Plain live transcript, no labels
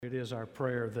It is our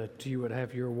prayer that you would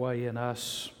have your way in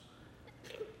us.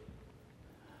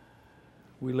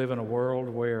 We live in a world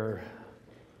where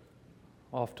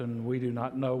often we do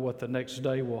not know what the next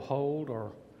day will hold,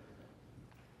 or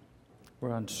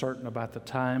we're uncertain about the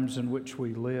times in which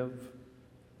we live,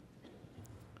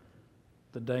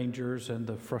 the dangers and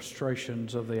the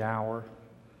frustrations of the hour.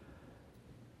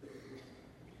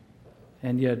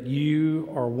 And yet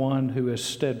you are one who is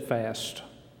steadfast.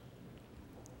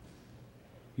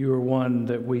 You are one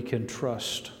that we can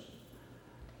trust.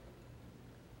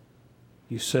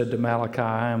 You said to Malachi,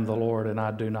 I am the Lord and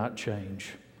I do not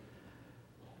change.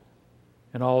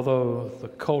 And although the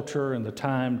culture and the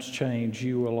times change,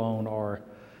 you alone are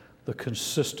the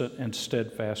consistent and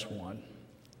steadfast one.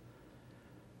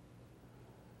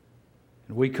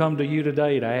 And we come to you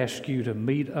today to ask you to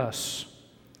meet us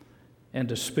and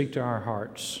to speak to our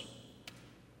hearts,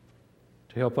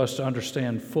 to help us to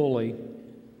understand fully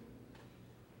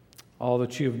all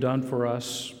that you have done for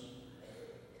us,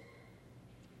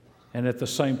 and at the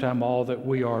same time, all that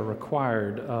we are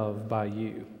required of by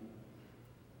you.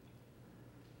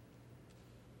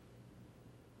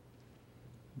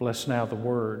 Bless now the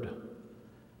word.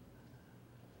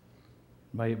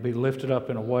 May it be lifted up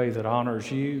in a way that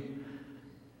honors you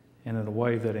and in a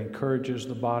way that encourages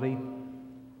the body,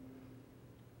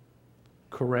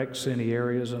 corrects any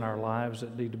areas in our lives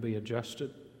that need to be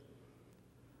adjusted.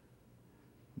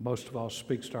 Most of all,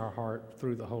 speaks to our heart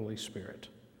through the Holy Spirit,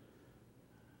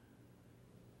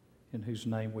 in whose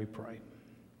name we pray.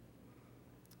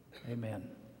 Amen.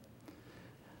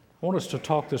 I want us to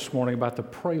talk this morning about the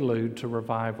prelude to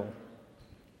revival.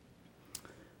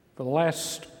 For the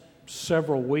last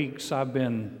several weeks, I've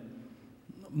been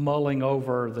mulling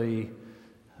over the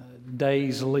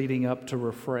days leading up to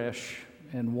Refresh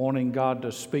and wanting God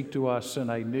to speak to us in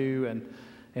a new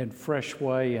and fresh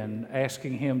way, and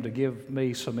asking Him to give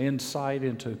me some insight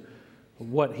into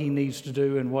what He needs to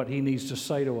do and what He needs to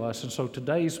say to us. And so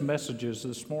today's messages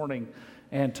this morning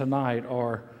and tonight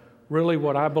are really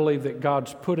what I believe that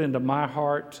God's put into my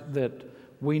heart that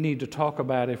we need to talk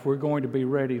about if we're going to be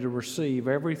ready to receive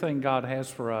everything God has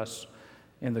for us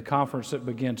in the conference that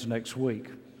begins next week.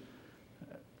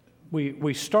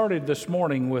 We started this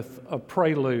morning with a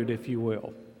prelude, if you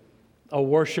will. Oh,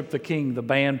 worship the King. The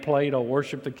band played, Oh,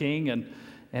 worship the King,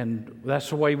 and that's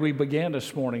the way we began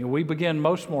this morning. We begin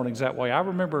most mornings that way. I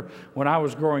remember when I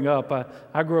was growing up,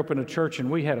 I grew up in a church, and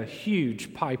we had a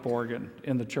huge pipe organ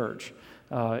in the church.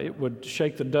 It would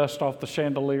shake the dust off the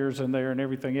chandeliers in there and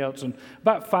everything else. And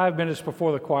about 5 minutes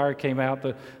before the choir came out,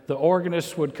 the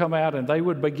organist would come out, and they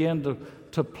would begin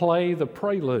to play the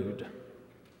prelude.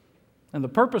 And the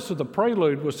purpose of the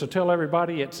prelude was to tell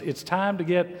everybody it's time to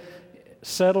get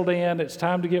settled in, it's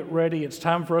time to get ready, it's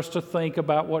time for us to think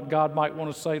about what God might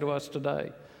want to say to us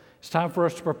today. It's time for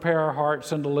us to prepare our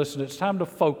hearts and to listen. It's time to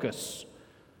focus.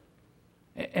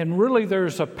 And really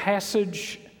there's a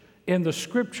passage in the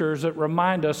Scriptures that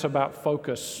remind us about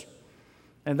focus,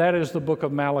 and that is the book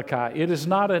of Malachi. It is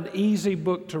not an easy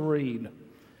book to read.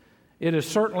 It is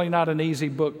certainly not an easy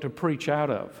book to preach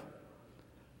out of,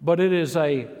 but it is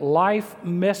a life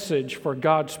message for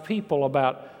God's people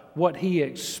about what He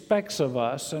expects of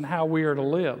us and how we are to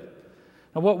live.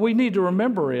 Now, what we need to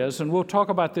remember is, and we'll talk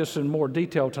about this in more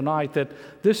detail tonight, that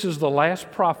this is the last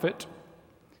prophet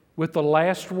with the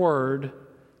last word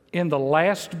in the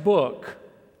last book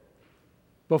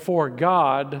before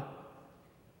God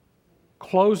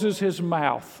closes His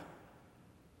mouth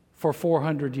for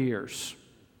 400 years.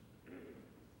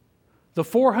 The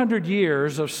 400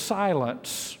 years of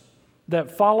silence that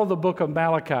follow the book of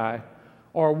Malachi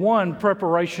are one,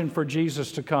 preparation for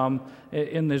Jesus to come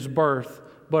in His birth,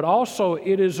 but also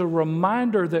it is a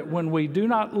reminder that when we do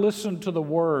not listen to the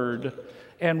Word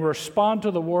and respond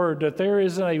to the Word, that there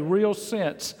is a real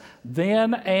sense,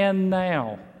 then and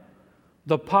now,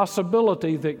 the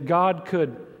possibility that God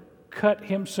could cut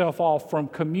Himself off from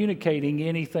communicating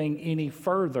anything any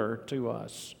further to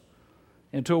us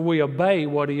until we obey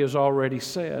what He has already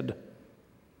said.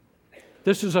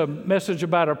 This is a message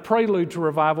about a prelude to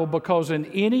revival, because in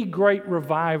any great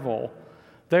revival,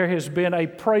 there has been a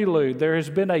prelude. There has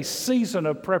been a season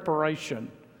of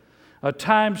preparation, a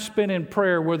time spent in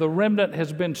prayer where the remnant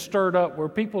has been stirred up, where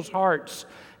people's hearts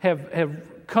have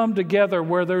come together,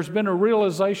 where there's been a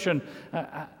realization,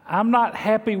 I'm not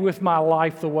happy with my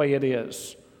life the way it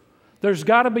is. There's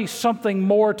got to be something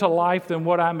more to life than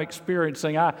what I'm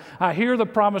experiencing. I hear the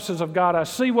promises of God. I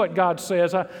see what God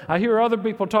says. I hear other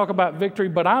people talk about victory,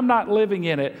 but I'm not living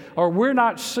in it, or we're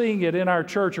not seeing it in our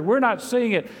church, or we're not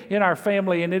seeing it in our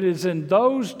family. And it is in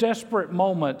those desperate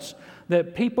moments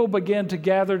that people begin to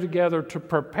gather together to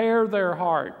prepare their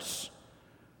hearts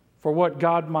for what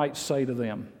God might say to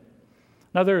them.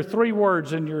 Now, there are three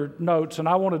words in your notes, and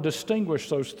I want to distinguish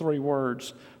those three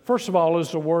words. First of all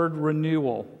is the word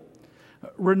renewal.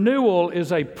 Renewal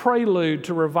is a prelude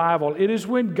to revival. It is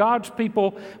when God's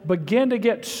people begin to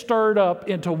get stirred up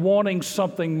into wanting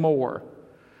something more.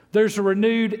 There's a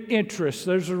renewed interest.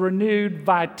 There's a renewed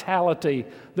vitality.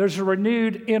 There's a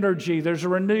renewed energy. There's a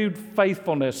renewed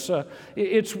faithfulness.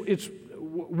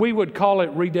 We would call it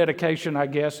rededication, I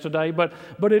guess, today, but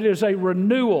it is a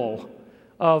renewal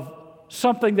of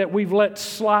something that we've let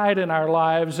slide in our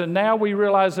lives, and now we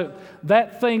realize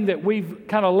that thing that we've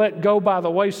kind of let go by the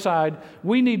wayside,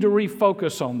 we need to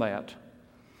refocus on that.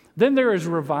 Then there is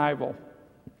revival.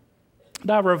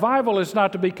 Now, revival is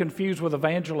not to be confused with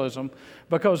evangelism,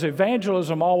 because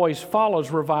evangelism always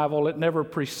follows revival. It never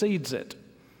precedes it.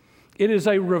 It is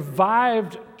a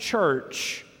revived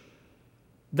church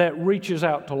that reaches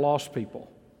out to lost people.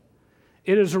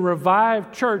 It is a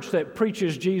revived church that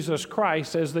preaches Jesus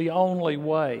Christ as the only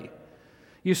way.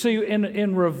 You see,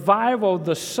 in revival,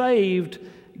 the saved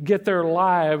get their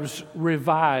lives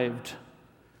revived,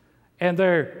 and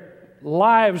their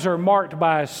lives are marked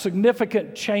by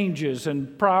significant changes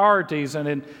and priorities and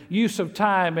in use of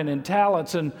time and in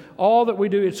talents and all that we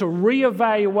do. It's a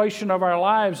reevaluation of our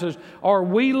lives. Are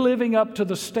we living up to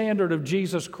the standard of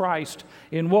Jesus Christ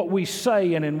in what we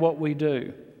say and in what we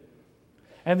do?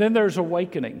 And then there's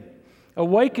awakening.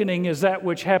 Awakening is that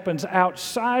which happens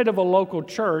outside of a local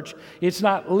church. It's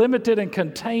not limited and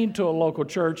contained to a local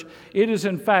church. It is,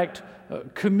 in fact,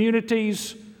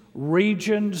 communities,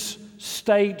 regions,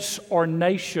 states, or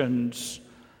nations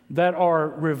that are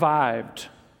revived.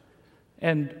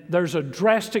 And there's a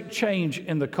drastic change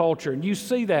in the culture. And you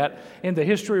see that in the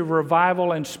history of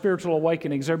revival and spiritual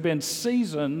awakenings. There have been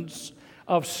seasons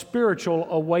of spiritual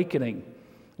awakening.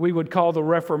 We would call the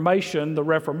Reformation,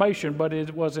 but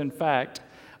it was in fact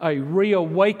a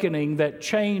reawakening that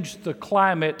changed the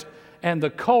climate and the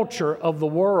culture of the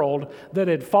world that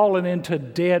had fallen into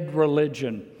dead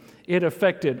religion. It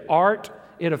affected art,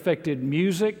 it affected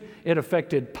music, it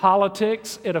affected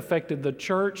politics, it affected the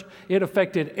church, it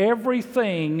affected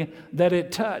everything that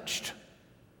it touched.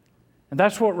 And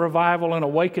that's what revival and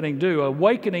awakening do.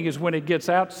 Awakening is when it gets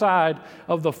outside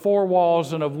of the four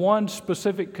walls and of one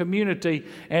specific community,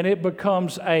 and it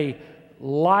becomes a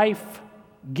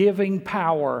life-giving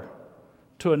power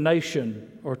to a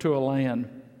nation or to a land.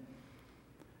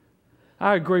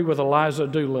 I agree with Eliza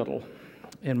Doolittle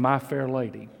in My Fair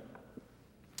Lady.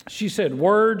 She said,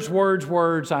 "Words, words,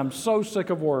 words, I'm so sick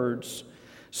of words.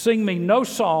 Sing me no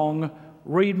song,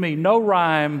 read me no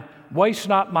rhyme, waste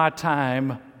not my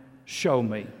time, show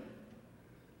me."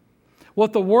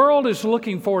 What the world is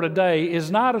looking for today is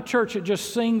not a church that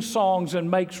just sings songs and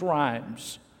makes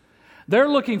rhymes. They're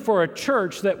looking for a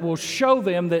church that will show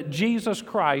them that Jesus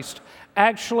Christ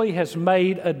actually has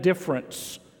made a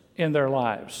difference in their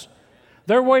lives.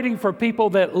 They're waiting for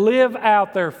people that live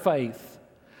out their faith.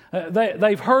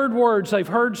 They've heard words, they've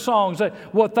heard songs.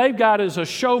 What they've got is a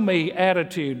show me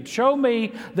attitude. Show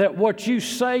me that what you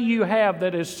say you have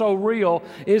that is so real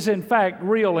is in fact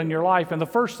real in your life. And the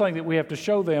first thing that we have to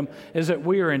show them is that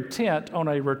we are intent on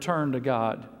a return to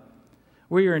God.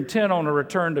 We are intent on a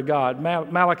return to God.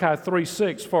 Malachi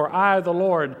 3:6, "For I, the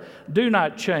Lord, do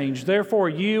not change. Therefore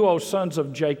you, O sons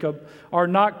of Jacob, are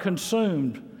not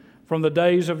consumed. From the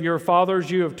days of your fathers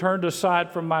you have turned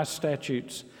aside from my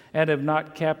statutes and have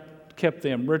not kept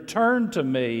them. Return to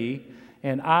me,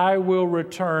 and I will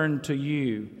return to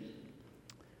you,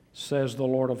 says the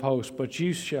Lord of hosts. But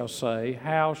you shall say,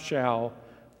 how shall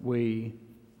we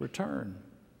return?"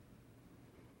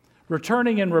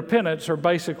 Returning and repentance are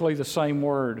basically the same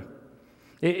word.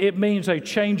 It means a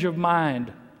change of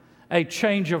mind, a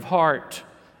change of heart,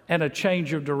 and a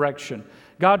change of direction.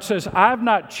 God says, I've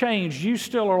not changed. You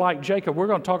still are like Jacob. We're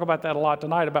going to talk about that a lot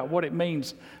tonight, about what it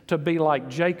means to be like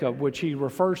Jacob, which he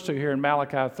refers to here in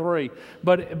Malachi 3.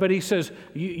 But he says,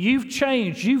 you've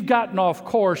changed. You've gotten off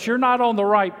course. You're not on the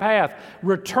right path.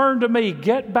 Return to me.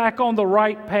 Get back on the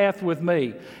right path with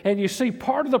me. And you see,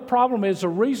 part of the problem is the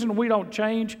reason we don't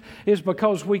change is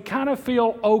because we kind of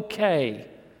feel okay.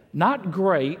 Not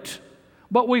great,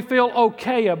 but we feel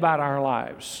okay about our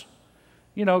lives.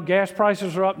 You know, gas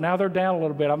prices are up. Now they're down a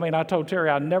little bit. I mean, I told Terry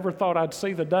I never thought I'd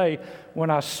see the day when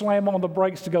I slam on the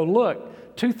brakes to go,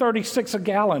 look, $2.36 a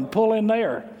gallon, pull in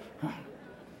there.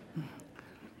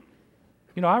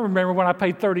 You know, I remember when I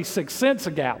paid 36 cents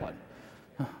a gallon.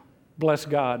 Bless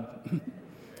God.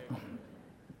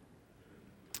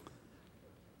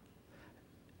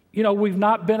 You know, we've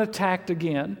not been attacked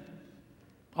again,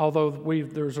 although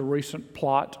there's a recent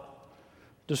plot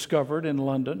discovered in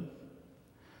London.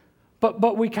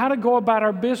 But we kind of go about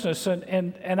our business,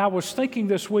 and I was thinking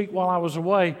this week while I was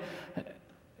away,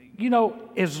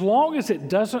 as long as it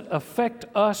doesn't affect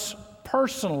us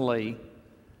personally,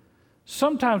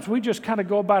 sometimes we just kind of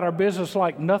go about our business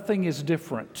like nothing is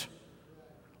different,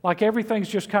 like everything's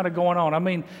just kind of going on. I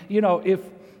mean,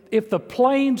 if the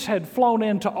planes had flown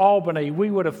into Albany, we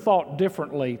would have thought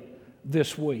differently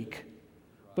this week.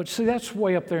 But see, that's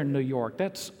way up there in New York.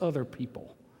 That's other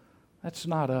people. That's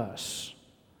not us.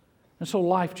 And so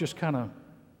life just kind of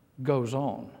goes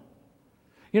on.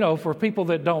 For people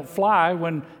that don't fly,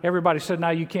 when everybody said,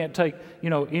 now you can't take,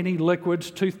 any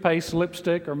liquids, toothpaste,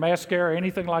 lipstick, or mascara, or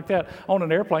anything like that on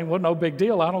an airplane, well, no big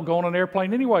deal. I don't go on an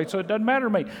airplane anyway, so it doesn't matter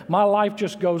to me. My life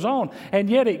just goes on. And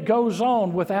yet it goes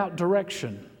on without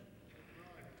direction.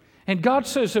 And God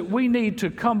says that we need to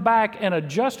come back and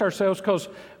adjust ourselves, because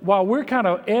while we're kind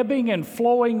of ebbing and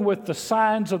flowing with the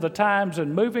signs of the times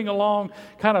and moving along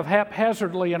kind of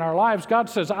haphazardly in our lives, God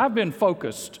says, I've been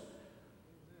focused.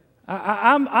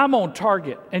 I'm on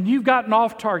target, and you've gotten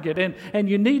off target, and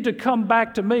you need to come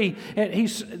back to me. And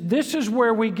this is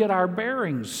where we get our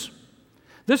bearings.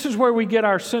 This is where we get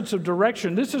our sense of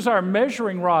direction. This is our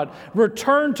measuring rod.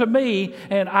 Return to me,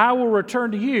 and I will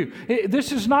return to you.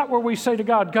 This is not where we say to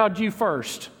God, God, you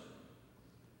first.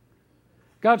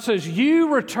 God says,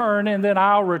 you return, and then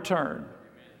I'll return.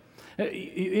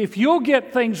 If you'll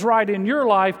get things right in your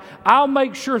life, I'll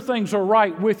make sure things are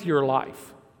right with your life.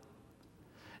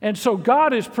 And so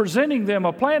God is presenting them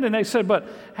a plan, and they said, but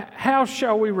how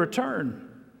shall we return?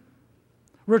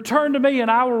 Return to me,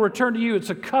 and I will return to you. It's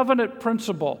a covenant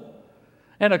principle.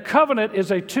 And a covenant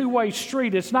is a two-way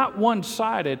street. It's not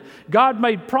one-sided. God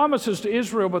made promises to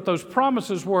Israel, but those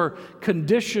promises were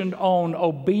conditioned on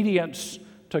obedience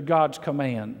to God's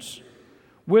commands.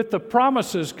 With the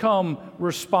promises come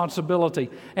responsibility.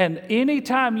 And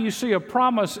anytime you see a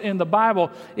promise in the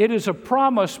Bible, it is a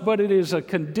promise, but it is a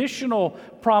conditional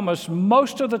promise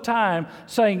most of the time,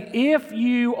 saying, if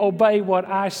you obey what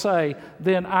I say,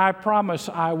 then I promise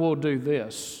I will do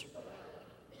this.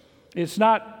 There's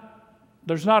not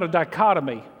a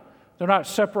dichotomy. They're not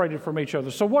separated from each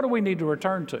other. So what do we need to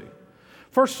return to?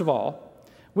 First of all,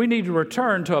 we need to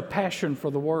return to a passion for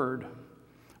the Word.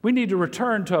 We need to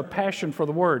return to a passion for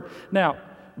the Word. Now,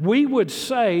 we would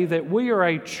say that we are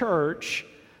a church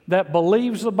that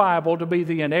believes the Bible to be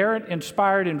the inerrant,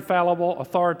 inspired, infallible,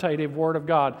 authoritative Word of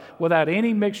God without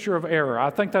any mixture of error.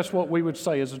 I think that's what we would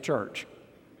say as a church.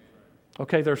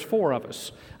 Okay, there's four of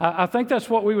us. I think that's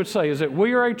what we would say, is that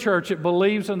we are a church that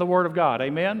believes in the Word of God.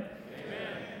 Amen?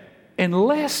 Amen.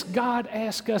 Unless God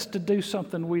asks us to do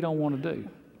something we don't want to do.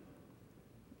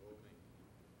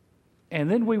 And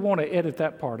then we want to edit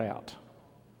that part out.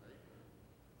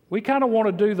 We kind of want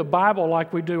to do the Bible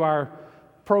like we do our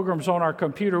programs on our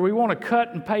computer. We want to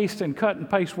cut and paste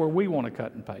where we want to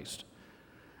cut and paste.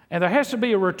 And there has to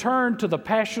be a return to the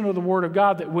passion of the Word of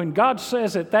God, that when God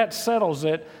says it, that settles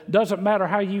it. Doesn't matter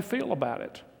how you feel about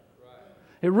it.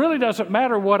 It really doesn't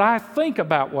matter what I think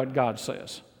about what God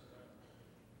says.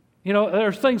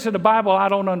 There's things in the Bible I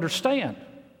don't understand,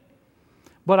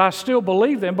 but I still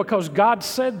believe them because God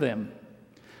said them.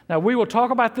 Now, we will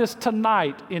talk about this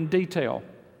tonight in detail,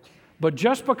 but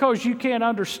just because you can't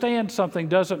understand something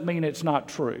doesn't mean it's not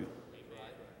true.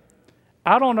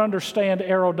 I don't understand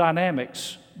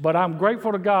aerodynamics, but I'm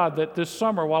grateful to God that this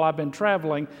summer while I've been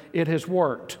traveling, it has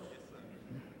worked.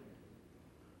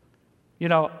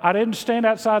 I didn't stand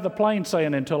outside the plane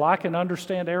saying, until I can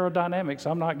understand aerodynamics,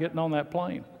 I'm not getting on that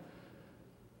plane.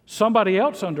 Somebody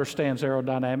else understands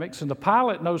aerodynamics, and the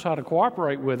pilot knows how to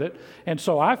cooperate with it, and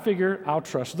so I figure I'll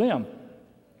trust them.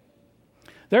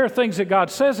 There are things that God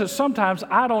says that sometimes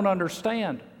I don't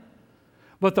understand.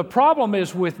 But the problem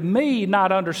is with me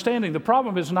not understanding. The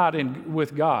problem is not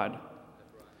with God.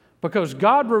 Because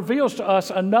God reveals to us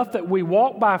enough that we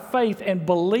walk by faith and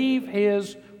believe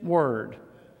His Word.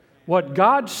 What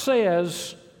God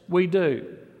says, we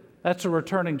do. That's a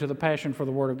returning to the passion for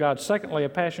the Word of God. Secondly, a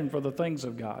passion for the things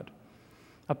of God.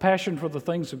 A passion for the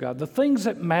things of God. The things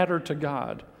that matter to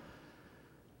God.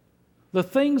 The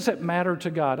things that matter to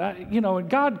God.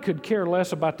 God could care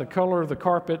less about the color of the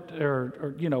carpet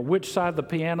or which side the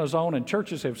piano's on, and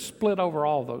churches have split over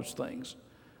all those things.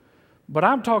 But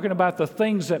I'm talking about the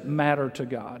things that matter to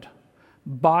God.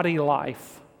 Body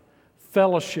life,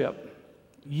 fellowship,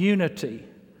 unity,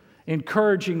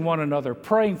 encouraging one another,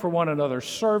 praying for one another,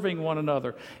 serving one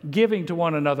another, giving to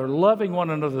one another, loving one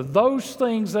another. Those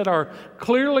things that are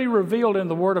clearly revealed in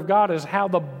the Word of God is how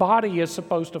the body is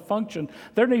supposed to function.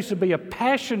 There needs to be a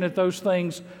passion that those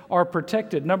things are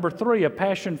protected. Number 3, a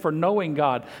passion for knowing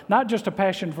God. Not just a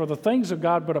passion for the things of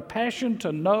God, but a passion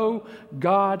to know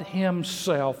God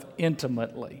Himself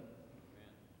intimately.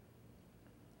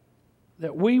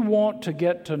 That we want to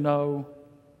get to know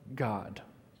God.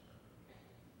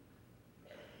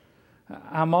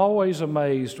 I'm always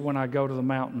amazed when I go to the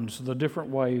mountains, the different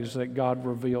ways that God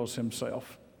reveals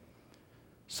Himself.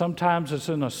 Sometimes it's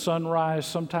in a sunrise,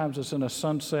 sometimes it's in a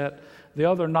sunset. The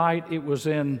other night it was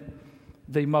in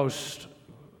the most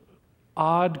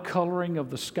odd coloring of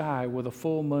the sky with a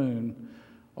full moon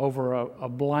over a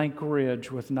blank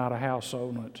ridge with not a house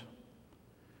on it.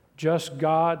 Just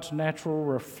God's natural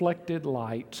reflected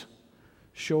light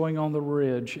showing on the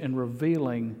ridge and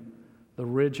revealing the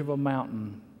ridge of a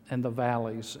mountain and the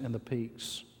valleys and the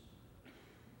peaks.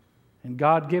 And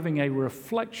God giving a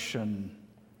reflection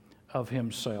of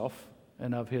Himself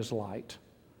and of His light.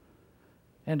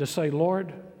 And to say,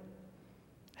 Lord,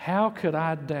 how could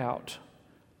I doubt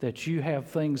that You have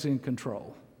things in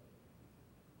control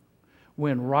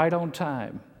when right on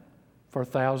time for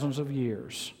thousands of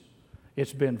years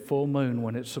it's been full moon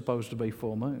when it's supposed to be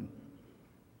full moon?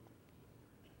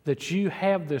 That You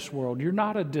have this world. You're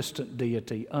not a distant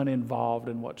deity, uninvolved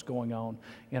in what's going on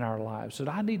in our lives. That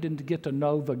I need to get to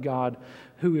know the God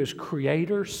who is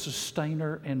Creator,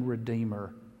 Sustainer, and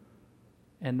Redeemer,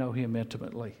 and know Him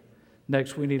intimately.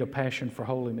 Next, we need a passion for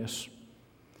holiness.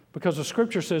 Because the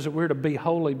Scripture says that we're to be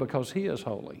holy because He is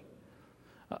holy.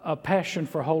 A passion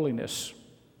for holiness.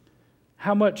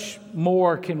 How much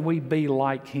more can we be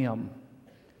like Him?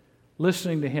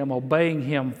 Listening to Him, obeying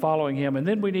Him, following Him. And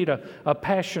then we need a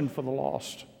passion for the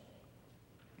lost.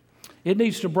 It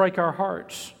needs to break our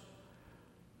hearts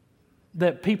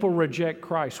that people reject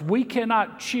Christ. We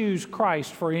cannot choose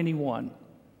Christ for anyone.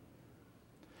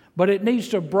 But it needs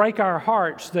to break our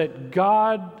hearts that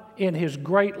God, in His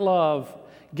great love,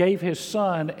 gave His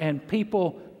Son, and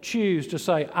people choose to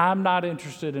say, I'm not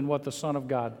interested in what the Son of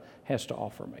God has to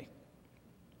offer me.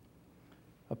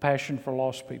 A passion for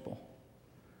lost people.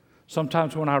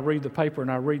 Sometimes when I read the paper and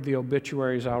I read the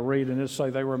obituaries, I'll read and it'll say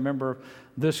they remember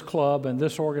this club and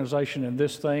this organization and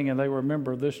this thing, and they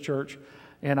remember this church,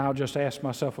 and I'll just ask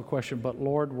myself a question, but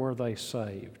Lord, were they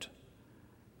saved?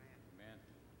 Amen.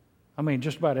 I mean,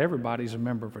 just about everybody's a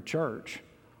member of a church,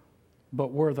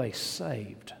 but were they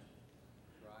saved?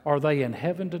 Right. Are they in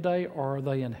heaven today, or are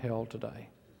they in hell today?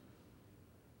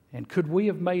 And could we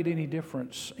have made any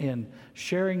difference in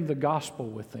sharing the gospel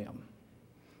with them?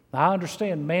 Now, I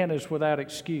understand man is without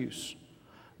excuse,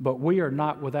 but we are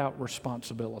not without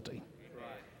responsibility.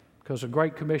 Because the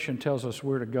Great Commission tells us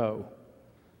we're to go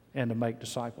and to make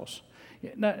disciples.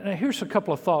 Now, here's a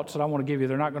couple of thoughts that I want to give you.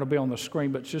 They're not going to be on the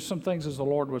screen, but just some things as the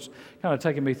Lord was kind of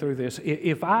taking me through this.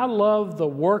 If I love the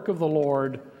work of the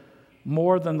Lord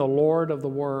more than the Lord of the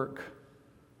work,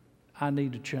 I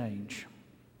need to change.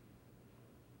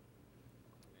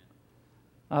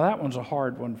 Now, that one's a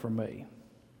hard one for me.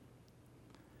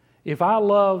 If I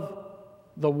love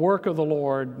the work of the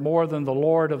Lord more than the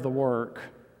Lord of the work,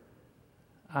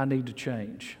 I need to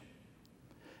change.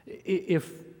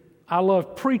 If I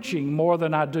love preaching more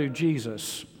than I do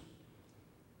Jesus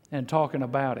and talking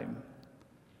about Him,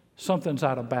 something's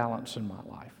out of balance in my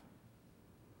life.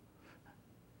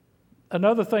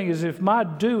 Another thing is if my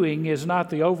doing is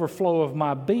not the overflow of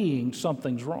my being,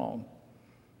 something's wrong.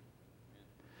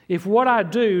 If what I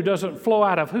do doesn't flow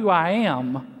out of who I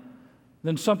am,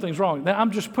 then something's wrong. Now,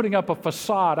 I'm just putting up a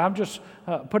facade. I'm just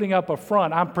putting up a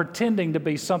front. I'm pretending to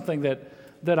be something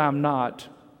that I'm not.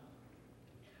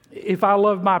 If I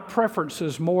love my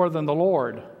preferences more than the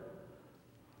Lord,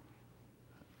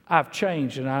 I've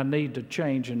changed and I need to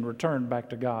change and return back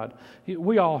to God.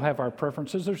 We all have our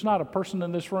preferences. There's not a person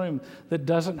in this room that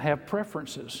doesn't have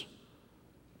preferences,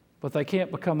 but they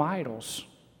can't become idols.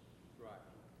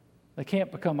 They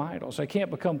can't become idols. They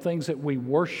can't become things that we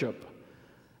worship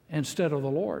instead of the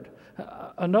Lord.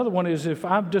 Another one is if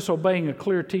I'm disobeying a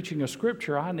clear teaching of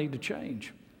Scripture, I need to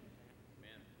change.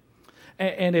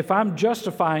 And if I'm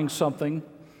justifying something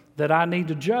that I need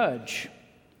to judge,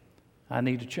 I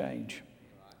need to change.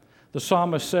 The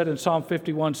psalmist said in Psalm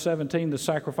 51:17, the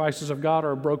sacrifices of God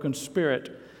are a broken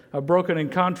spirit, a broken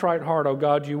and contrite heart, O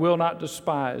God, you will not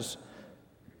despise.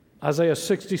 Isaiah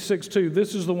 66:2,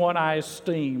 this is the one I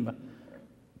esteem,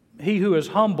 he who is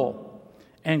humble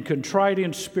and contrite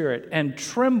in spirit and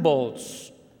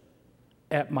trembles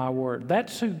at my word.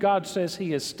 That's who God says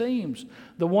he esteems,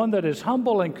 the one that is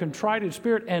humble and contrite in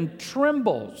spirit and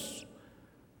trembles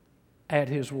at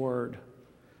his word.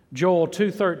 Joel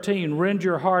 2:13, rend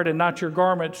your heart and not your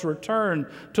garments,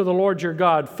 return to the Lord your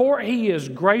God, for he is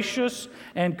gracious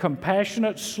and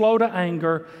compassionate, slow to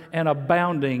anger, and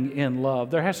abounding in love.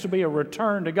 There has to be a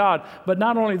return to God, but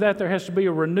not only that, there has to be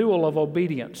a renewal of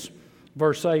obedience.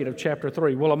 Verse 8 of chapter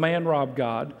 3, will a man rob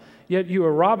God? Yet you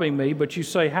are robbing me, but you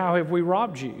say, how have we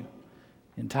robbed you?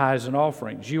 In tithes and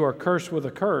offerings. You are cursed with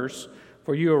a curse,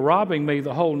 for you are robbing me,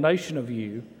 the whole nation of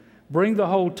you. Bring the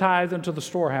whole tithe into the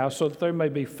storehouse, so that there may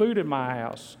be food in my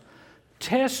house.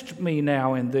 Test me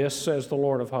now in this, says the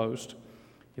Lord of hosts,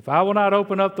 if I will not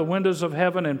open up the windows of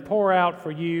heaven and pour out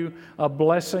for you a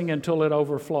blessing until it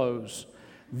overflows.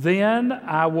 Then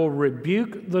I will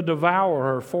rebuke the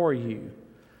devourer for you,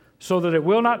 so that it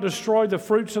will not destroy the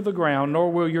fruits of the ground,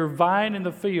 nor will your vine in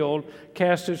the field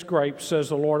cast its grapes, says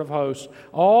the Lord of hosts.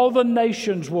 All the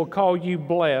nations will call you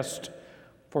blessed,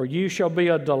 for you shall be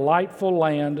a delightful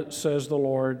land, says the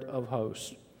Lord of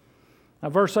hosts. Now,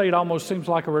 verse 8 almost seems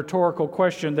like a rhetorical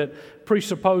question that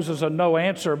presupposes a no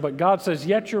answer, but God says,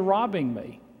 yet you're robbing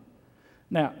me.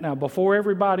 Now, before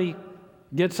everybody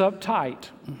gets uptight,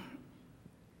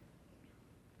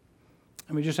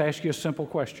 let me just ask you a simple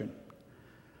question.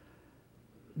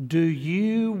 Do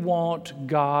you want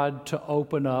God to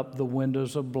open up the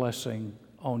windows of blessing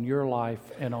on your life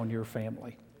and on your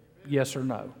family? Yes or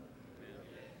no?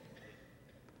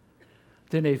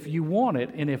 Then if you want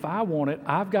it, and if I want it,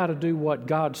 I've got to do what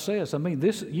God says. I mean,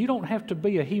 you don't have to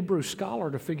be a Hebrew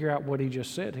scholar to figure out what he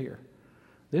just said here.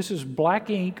 This is black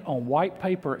ink on white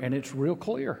paper, and it's real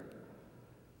clear.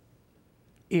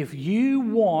 If you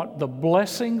want the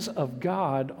blessings of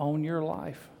God on your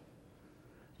life,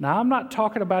 now, I'm not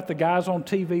talking about the guys on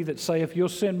TV that say, if you'll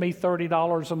send me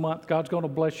 $30 a month, God's going to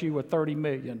bless you with $30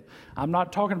 million. I'm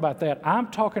not talking about that. I'm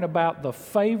talking about the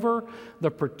favor, the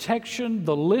protection,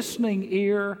 the listening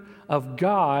ear of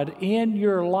God in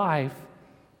your life.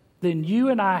 Then you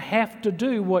and I have to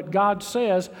do what God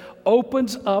says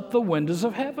opens up the windows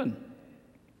of heaven.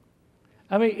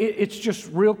 I mean, it's just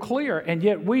real clear. And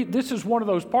yet this is one of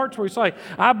those parts where we say,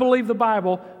 I believe the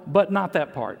Bible, but not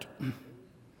that part.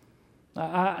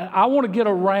 I want to get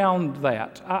around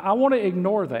that. I want to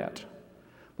ignore that.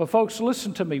 But folks,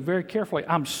 listen to me very carefully.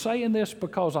 I'm saying this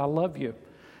because I love you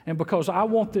and because I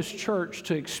want this church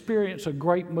to experience a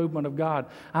great movement of God.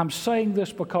 I'm saying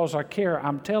this because I care.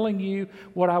 I'm telling you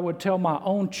what I would tell my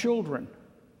own children.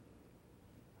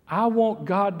 I want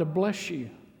God to bless you.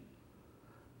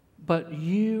 But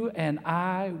you and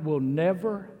I will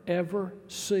never, ever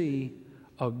see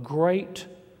a great,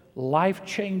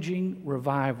 life-changing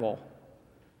revival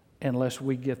unless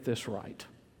we get this right.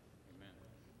 Amen.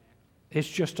 It's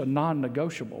just a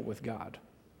non-negotiable with God.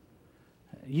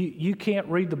 You can't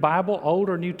read the Bible, Old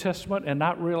or New Testament, and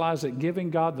not realize that giving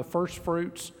God the first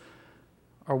fruits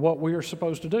are what we are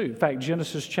supposed to do. In fact,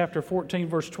 Genesis chapter 14,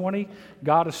 verse 20,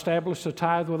 God established a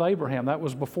tithe with Abraham. That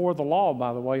was before the law,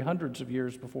 by the way, hundreds of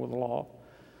years before the law.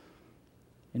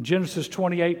 In Genesis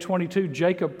 28:22,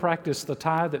 Jacob practiced the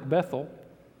tithe at Bethel.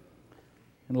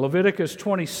 In Leviticus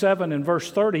 27 and verse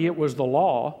 30, it was the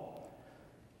law.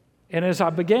 And as I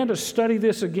began to study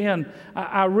this again,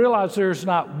 I realized there's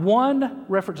not one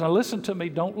reference. Now listen to me,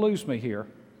 don't lose me here.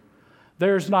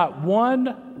 There's not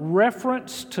one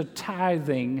reference to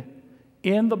tithing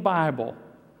in the Bible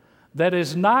that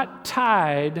is not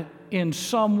tied in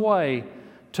some way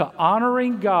to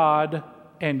honoring God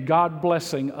and God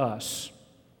blessing us.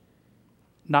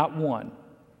 Not one.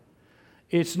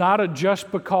 It's not a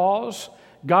just because.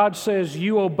 God says,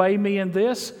 you obey me in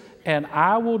this, and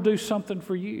I will do something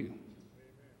for you.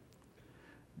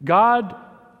 God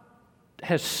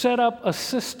has set up a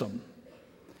system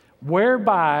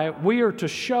whereby we are to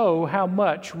show how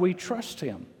much we trust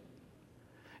Him.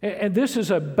 And this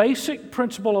is a basic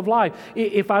principle of life.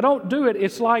 If I don't do it,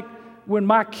 it's like when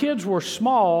my kids were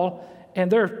small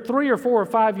and they're 3 or 4 or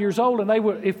 5 years old, and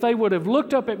if they would have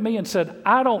looked up at me and said,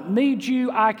 I don't need you,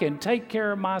 I can take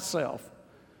care of myself.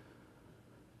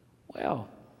 Well,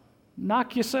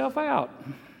 knock yourself out.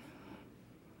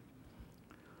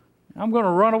 I'm going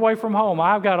to run away from home.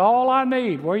 I've got all I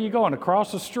need. Where are you going?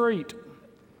 Across the street.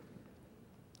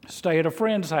 Stay at a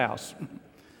friend's house.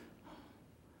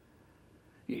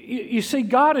 You see,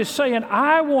 God is saying,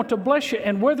 I want to bless you.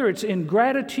 And whether it's in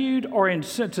gratitude or in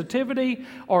sensitivity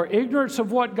or ignorance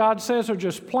of what God says or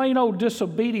just plain old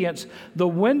disobedience, the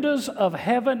windows of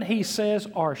heaven, He says,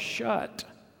 are shut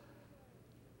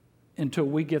until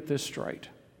we get this straight.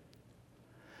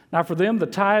 Now, for them, the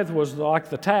tithe was like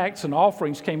the tax, and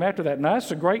offerings came after that. Now, that's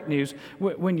the great news.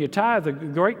 When you tithe, the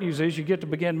great news is you get to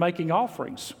begin making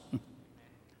offerings.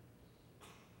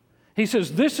 He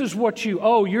says, this is what you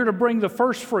owe. You're to bring the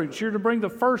first fruits. You're to bring the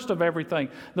first of everything,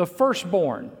 the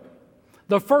firstborn,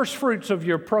 the first fruits of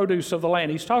your produce of the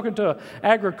land. He's talking to an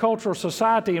agricultural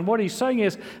society, and what he's saying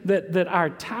is that our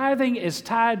tithing is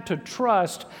tied to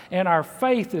trust, and our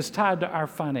faith is tied to our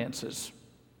finances.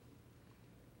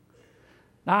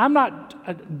 Now,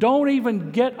 don't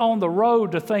even get on the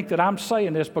road to think that I'm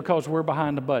saying this because we're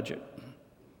behind the budget.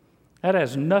 That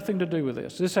has nothing to do with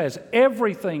this. This has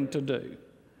everything to do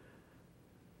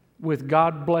with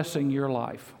God blessing your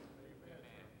life.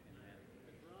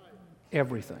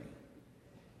 Everything.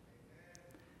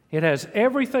 It has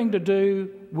everything to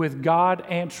do with God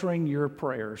answering your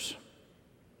prayers.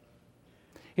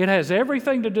 It has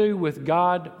everything to do with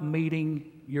God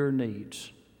meeting your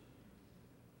needs.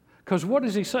 Because what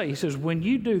does he say? He says, when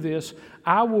you do this,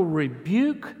 I will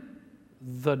rebuke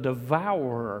the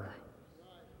devourer.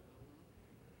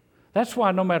 That's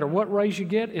why no matter what raise you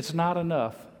get, it's not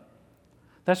enough.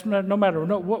 That's no matter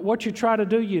what you try to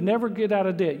do, you never get out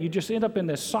of debt. You just end up in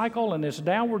this cycle and this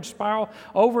downward spiral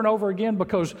over and over again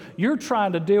because you're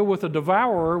trying to deal with the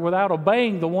devourer without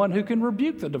obeying the one who can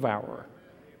rebuke the devourer.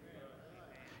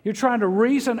 You're trying to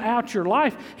reason out your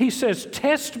life. He says,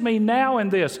 test me now in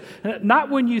this.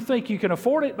 Not when you think you can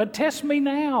afford it, but test me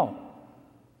now.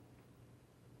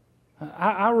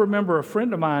 I remember a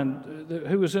friend of mine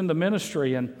who was in the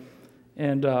ministry, and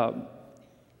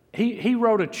he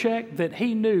wrote a check that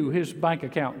he knew his bank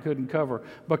account couldn't cover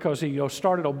because he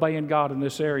started obeying God in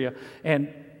this area.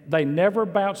 And they never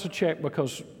bounced a check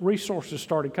because resources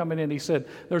started coming in. He said,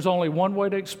 there's only one way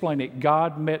to explain it.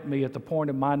 God met me at the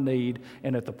point of my need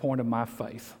and at the point of my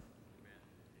faith.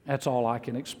 That's all I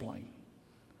can explain.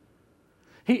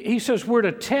 He says we're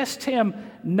to test him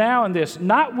now in this,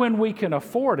 not when we can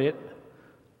afford it.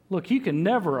 Look, you can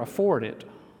never afford it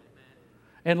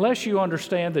unless you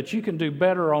understand that you can do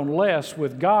better on less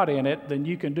with God in it than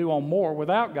you can do on more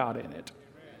without God in it.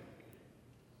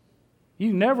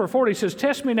 You never afford it. He says,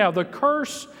 test me now. The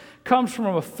curse comes from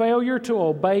a failure to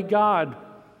obey God.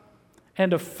 And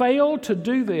to fail to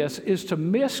do this is to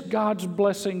miss God's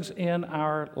blessings in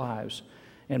our lives.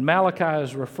 And Malachi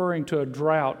is referring to a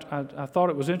drought. I thought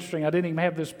it was interesting. I didn't even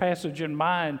have this passage in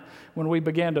mind when we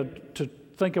began to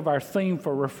think of our theme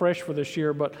for Refresh for this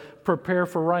year, but prepare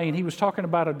for rain. He was talking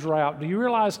about a drought. Do you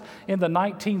realize in the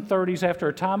 1930s, after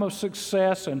a time of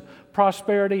success and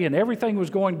prosperity and everything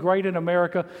was going great in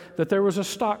America, that there was a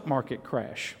stock market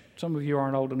crash? Some of you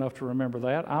aren't old enough to remember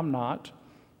that. I'm not,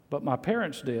 but my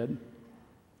parents did.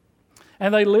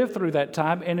 And they lived through that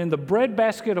time, and in the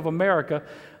breadbasket of America,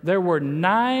 there were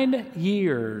 9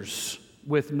 years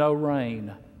with no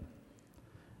rain.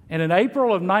 And in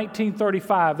April of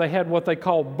 1935, they had what they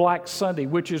called Black Sunday,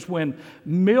 which is when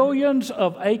millions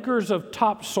of acres of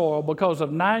topsoil, because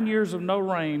of 9 years of no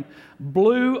rain,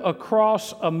 blew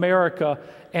across America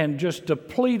and just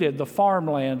depleted the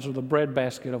farmlands of the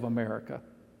breadbasket of America.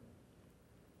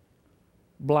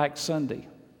 Black Sunday,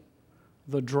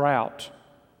 the drought,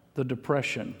 the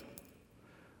depression,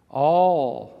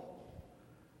 all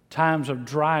times of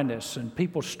dryness and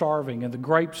people starving and the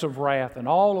grapes of wrath and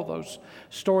all of those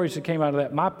stories that came out of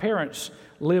that. My parents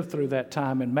lived through that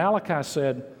time, and Malachi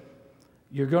said,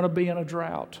 you're going to be in a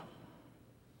drought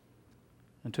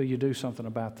until you do something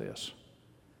about this.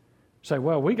 Say,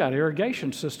 well, we got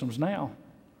irrigation systems now,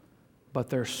 but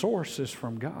their source is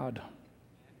from God.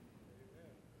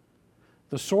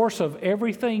 The source of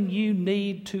everything you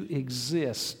need to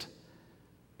exist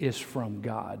is from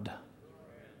God.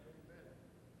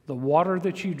 The water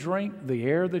that you drink, the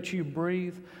air that you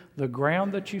breathe, the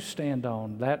ground that you stand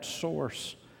on, that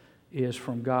source is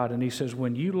from God. And he says,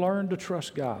 when you learn to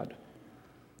trust God,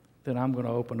 then I'm going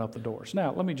to open up the doors.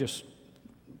 Now, let me just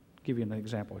give you an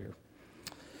example here.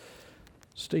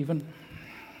 Stephen,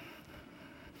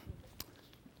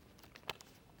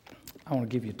 I want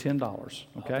to give you $10,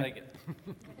 okay? I'll take it.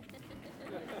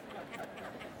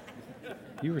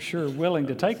 You were sure willing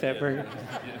to take that.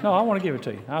 No, I want to give it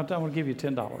to you. I want to give you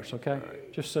 $10, okay?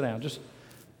 Just sit down. Just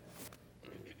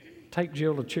take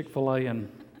Jill to Chick-fil-A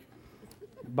and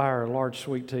buy her a large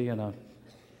sweet tea and a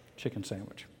chicken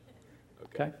sandwich.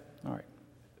 Okay? All right.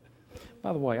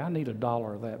 By the way, I need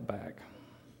 $1 of that back.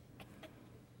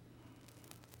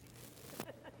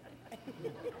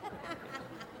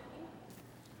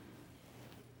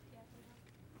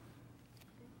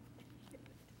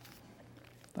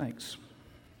 Thanks.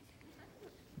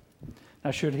 Now,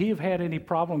 should he have had any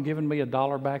problem giving me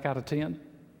 $1 back out of 10?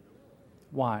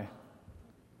 Why?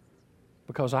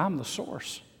 Because I'm the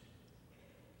source.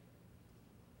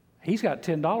 He's got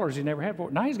 $10 he never had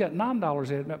before. Now he's got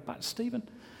 $9. Stephen,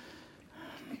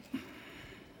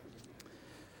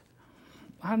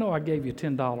 I know I gave you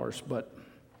 $10, but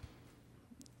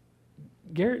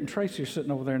Garrett and Tracy are sitting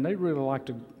over there, and they'd really like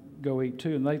to go eat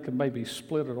too, and they could maybe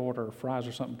split an order of fries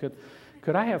or something.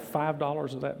 Could I have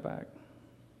 $5 of that back?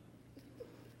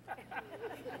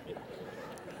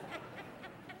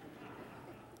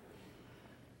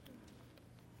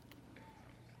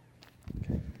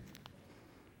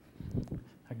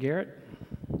 Garrett,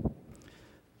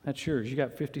 that's yours. You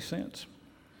got 50 cents.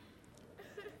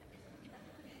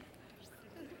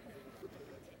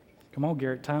 Come on,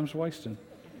 Garrett, time's wasting.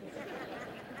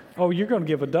 Oh, you're going to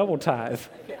give a double tithe.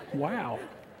 Wow.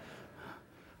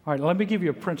 All right, let me give you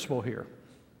a principle here.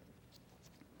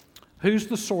 Who's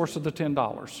the source of the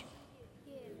 $10?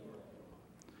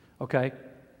 Okay.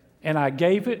 And I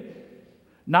gave it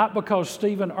not because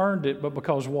Stephen earned it, but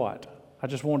because what? I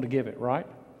just wanted to give it, right?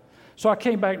 So I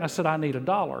came back and I said, I need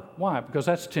 $1. Why? Because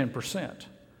that's 10%.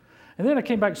 And then I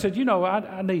came back and said,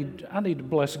 I need to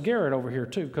bless Garrett over here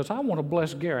too, because I want to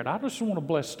bless Garrett. I just want to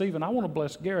bless Stephen. I want to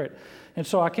bless Garrett. And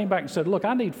so I came back and said, look,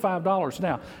 I need $5.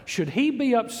 Now, should he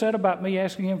be upset about me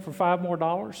asking him for $5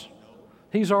 more?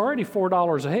 He's already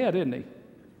 $4 ahead, isn't he?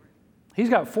 He's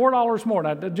got $4 more.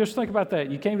 Now, just think about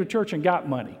that. You came to church and got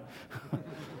money.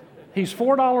 He's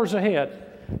 $4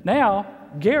 ahead. Now,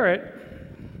 Garrett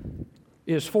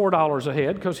is $4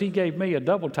 ahead because he gave me a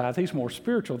double tithe. He's more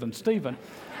spiritual than Stephen.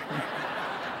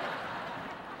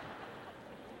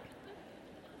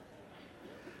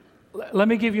 Let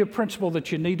me give you a principle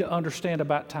that you need to understand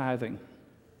about tithing.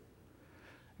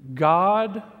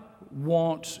 God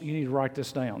wants, you need to write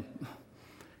this down.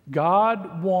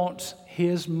 God wants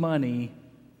His money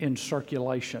in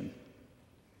circulation.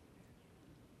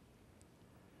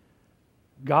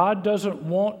 God doesn't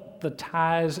want the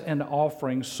tithes and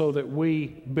offerings so that we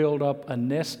build up a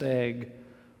nest egg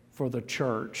for the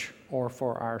church or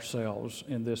for ourselves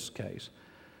in this case.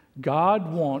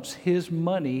 God wants His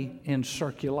money in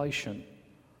circulation.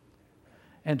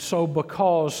 And so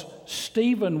because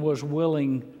Stephen was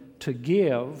willing to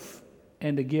give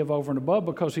and to give over and above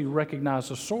because he recognized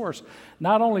the source,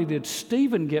 not only did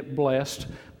Stephen get blessed,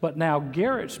 but now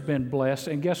Garrett's been blessed.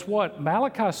 And guess what?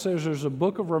 Malachi says there's a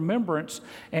book of remembrance,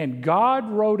 and God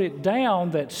wrote it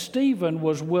down that Stephen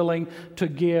was willing to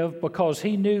give because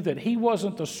he knew that he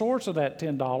wasn't the source of that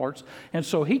 $10. And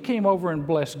so he came over and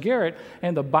blessed Garrett.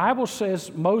 And the Bible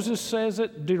says, Moses says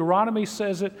it, Deuteronomy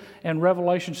says it, and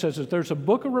Revelation says it. There's a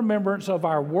book of remembrance of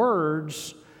our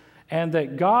words, and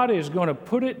that God is going to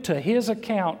put it to His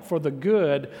account for the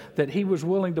good that He was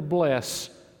willing to bless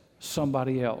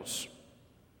somebody else.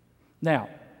 Now,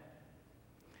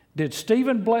 did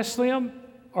Stephen bless them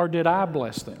or did I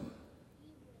bless them?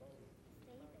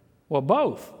 Well,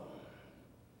 both.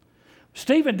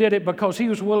 Stephen did it because he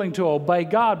was willing to obey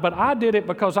God, but I did it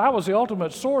because I was the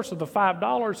ultimate source of the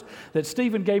 $5 that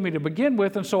Stephen gave me to begin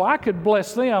with, and so I could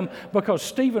bless them because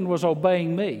Stephen was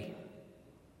obeying me.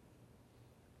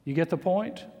 You get the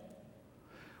point?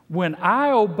 When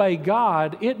I obey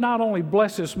God, it not only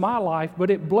blesses my life, but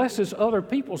it blesses other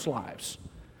people's lives.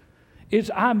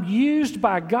 I'm used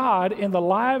by God in the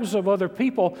lives of other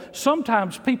people,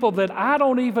 sometimes people that I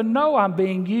don't even know I'm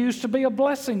being used to be a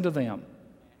blessing to them.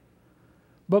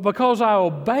 But because I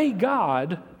obey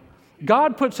God,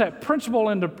 God puts that principle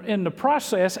in the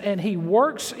process, and He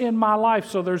works in my life.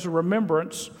 So there's a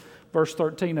remembrance, verse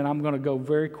 13, and I'm going to go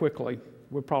very quickly.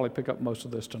 We'll probably pick up most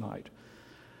of this tonight.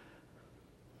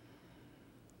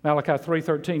 Malachi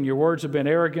 3:13, your words have been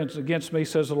arrogant against me,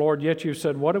 says the Lord, yet you've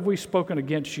said, what have we spoken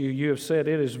against you? You have said,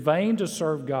 it is vain to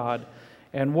serve God,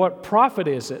 and what profit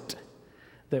is it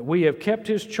that we have kept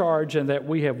His charge and that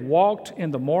we have walked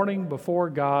in the morning before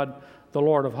God, the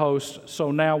Lord of hosts? So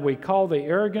now we call the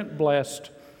arrogant blessed.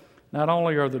 Not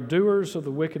only are the doers of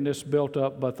the wickedness built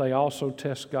up, but they also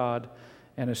test God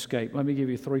and escape. Let me give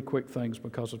you 3 quick things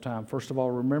because of time. First of all,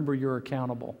 remember you're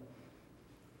accountable.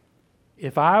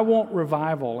 If I want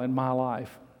revival in my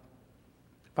life,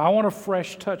 if I want a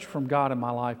fresh touch from God in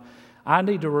my life, I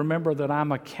need to remember that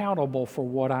I'm accountable for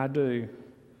what I do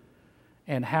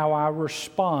and how I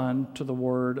respond to the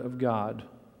Word of God.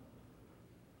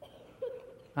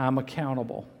 I'm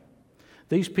accountable.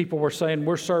 These people were saying,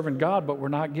 we're serving God, but we're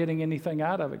not getting anything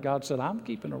out of it. God said, I'm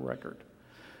keeping a record.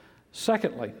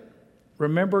 Secondly,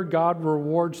 remember God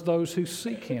rewards those who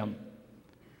seek Him.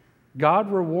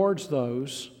 God rewards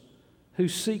those who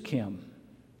seek Him.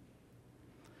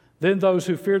 Then those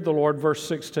who feared the Lord, verse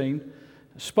 16,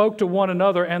 spoke to one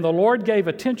another, and the Lord gave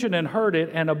attention and heard it,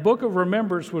 and a book of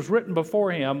remembrance was written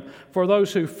before Him for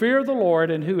those who fear the Lord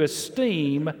and who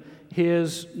esteem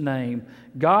His name.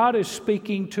 God is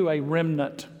speaking to a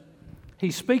remnant.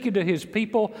 He's speaking to His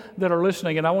people that are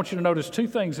listening. And I want you to notice two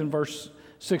things in verse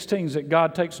 16 that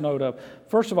God takes note of.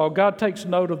 First of all, God takes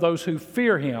note of those who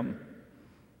fear Him.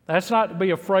 That's not to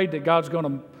be afraid that God's going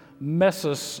to mess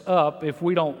us up if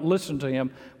we don't listen to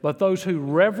Him, but those who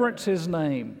reverence His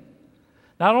name.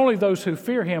 Not only those who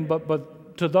fear Him,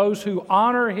 but to those who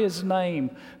honor His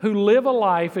name, who live a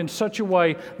life in such a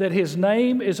way that His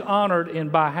name is honored in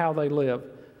by how they live.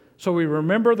 So we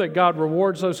remember that God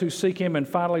rewards those who seek Him, and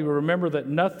finally we remember that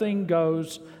nothing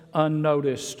goes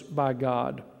unnoticed by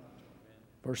God.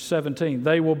 Verse 17,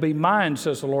 they will be mine,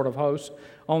 says the Lord of hosts.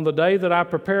 On the day that I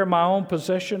prepare my own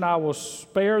possession, I will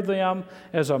spare them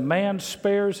as a man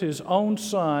spares his own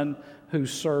son who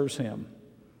serves him.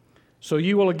 So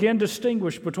you will again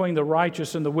distinguish between the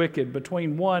righteous and the wicked,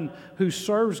 between one who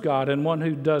serves God and one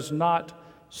who does not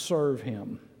serve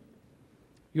Him.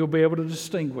 You'll be able to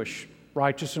distinguish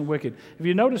righteous and wicked. If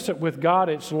you notice that with God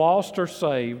it's lost or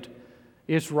saved,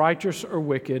 it's righteous or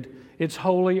wicked, it's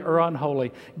holy or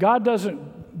unholy. God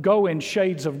doesn't go in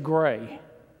shades of gray.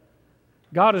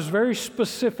 God is very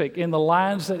specific in the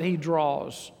lines that He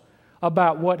draws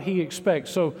about what He expects.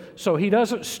 So He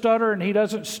doesn't stutter and He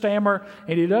doesn't stammer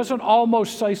and He doesn't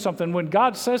almost say something. When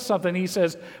God says something, He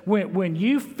says, when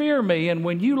you fear Me and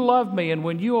when you love Me and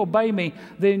when you obey Me,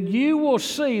 then you will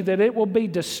see that it will be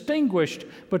distinguished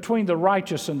between the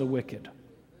righteous and the wicked.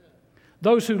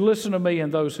 Those who listen to Me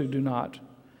and those who do not.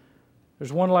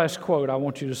 There's one last quote I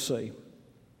want you to see.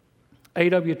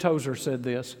 A.W. Tozer said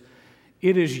this,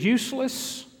 "It is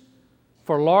useless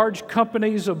for large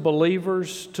companies of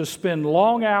believers to spend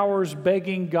long hours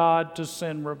begging God to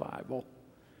send revival.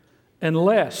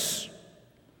 Unless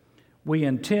we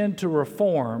intend to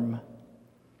reform,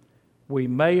 we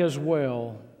may as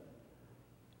well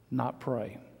not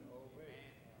pray."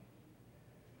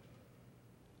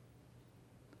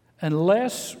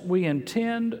 Unless we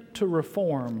intend to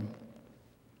reform,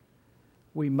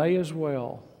 we may as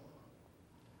well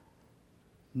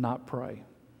not pray.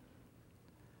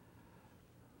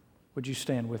 Would you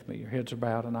stand with me? Your heads are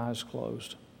bowed and eyes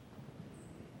closed.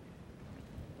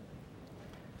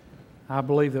 I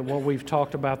believe that what we've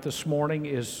talked about this morning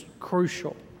is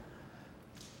crucial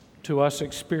to us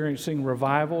experiencing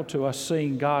revival, to us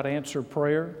seeing God answer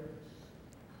prayer.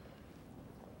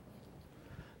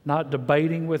 Not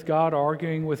debating with God,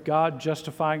 arguing with God,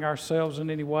 justifying ourselves in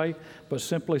any way, but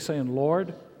simply saying,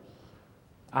 Lord,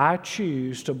 I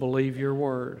choose to believe Your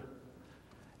word.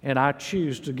 And I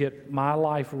choose to get my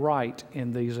life right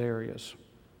in these areas.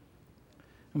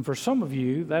 And for some of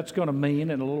you, that's going to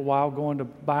mean in a little while going to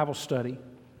Bible study,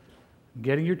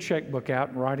 getting your checkbook out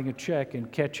and writing a check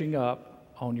and catching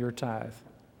up on your tithe.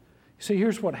 See,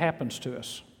 here's what happens to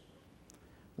us.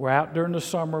 We're out during the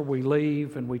summer, we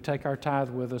leave and we take our tithe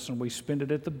with us and we spend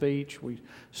it at the beach, we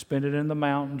spend it in the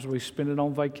mountains, we spend it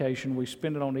on vacation, we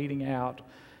spend it on eating out.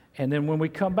 And then when we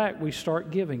come back, we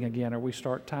start giving again or we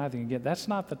start tithing again. That's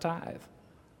not the tithe.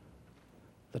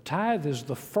 The tithe is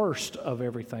the first of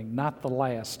everything, not the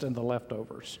last and the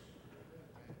leftovers.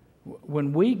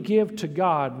 When we give to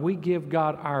God, we give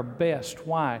God our best.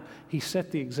 Why? He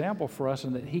set the example for us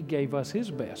in that He gave us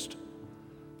His best.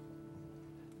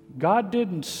 God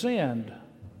didn't send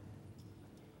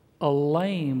a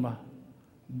lame,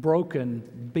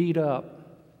 broken, beat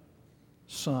up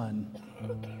son.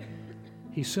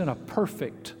 He sent a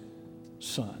perfect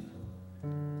Son,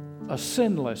 a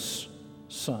sinless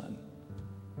Son,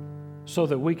 so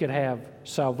that we could have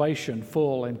salvation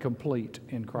full and complete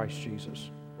in Christ Jesus.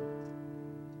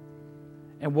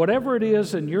 And whatever it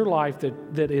is in your life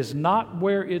that is not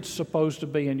where it's supposed to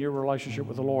be in your relationship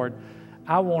with the Lord,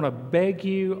 I want to beg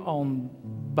you on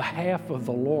behalf of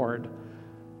the Lord,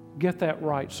 get that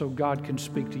right so God can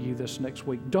speak to you this next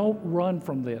week. Don't run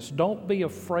from this. Don't be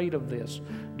afraid of this.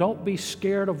 Don't be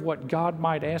scared of what God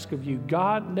might ask of you.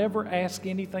 God never asks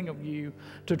anything of you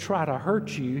to try to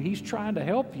hurt you. He's trying to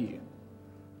help you.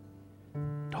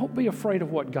 Don't be afraid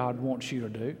of what God wants you to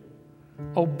do.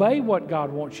 Obey what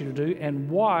God wants you to do and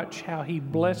watch how He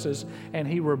blesses and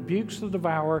He rebukes the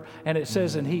devourer. And it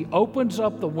says, and He opens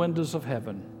up the windows of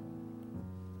heaven.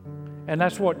 And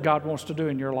that's what God wants to do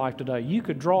in your life today. You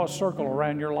could draw a circle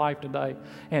around your life today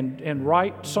and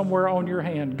write somewhere on your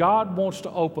hand, God wants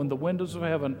to open the windows of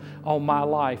heaven on my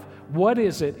life. What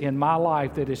is it in my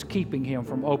life that is keeping Him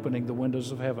from opening the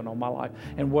windows of heaven on my life?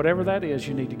 And whatever that is,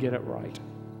 you need to get it right.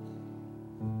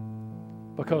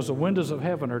 Because the windows of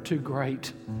heaven are too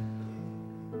great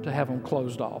to have them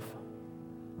closed off.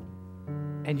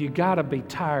 And you got to be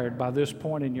tired by this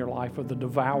point in your life of the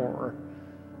devourer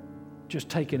just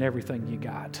taking everything you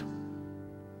got.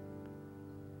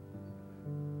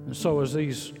 And so as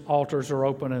these altars are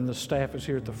open and the staff is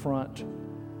here at the front,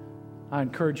 I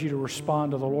encourage you to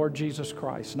respond to the Lord Jesus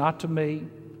Christ, not to me,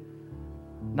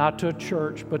 not to a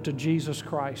church, but to Jesus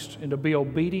Christ, and to be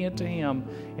obedient to Him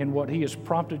in what He has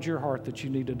prompted your heart that you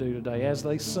need to do today. As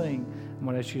they sing, I'm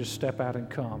going to ask you to step out and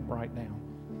come right now.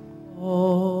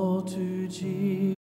 All to Jesus.